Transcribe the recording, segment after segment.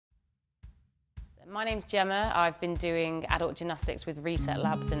My name's Gemma. I've been doing adult gymnastics with Reset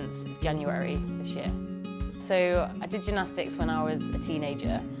Lab since January this year. So I did gymnastics when I was a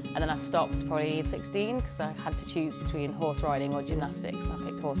teenager, and then I stopped probably at 16 because I had to choose between horse riding or gymnastics, and I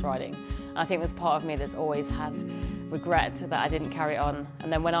picked horse riding. And I think there's part of me that's always had regret that I didn't carry it on.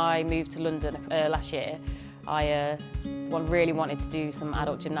 And then when I moved to London last year, I really wanted to do some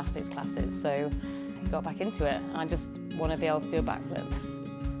adult gymnastics classes, so I got back into it. I just want to be able to do a backflip.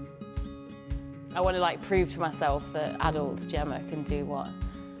 I want to prove to myself that adult Gemma can do what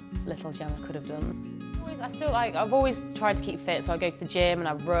little Gemma could have done. I've always tried to keep fit, so I go to the gym and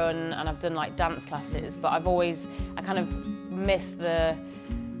I run and I've done dance classes, but I kind of missed the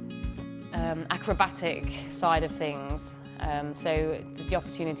acrobatic side of things. So the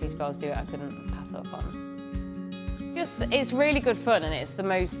opportunity to be able to do it, I couldn't pass up on. It's really good fun, and it's the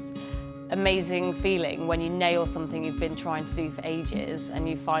most amazing feeling when you nail something you've been trying to do for ages and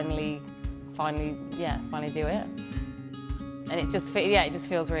you finally do it. And it just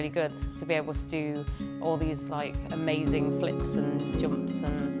feels really good to be able to do all these amazing flips and jumps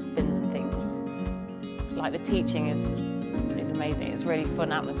and spins and things. The teaching is amazing. It's a really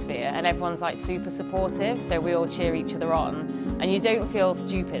fun atmosphere, and everyone's super supportive, so we all cheer each other on. And you don't feel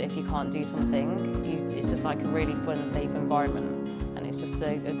stupid if you can't do something. It's just a really fun, safe environment, and it's just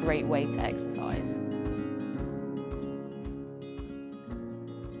a great way to exercise.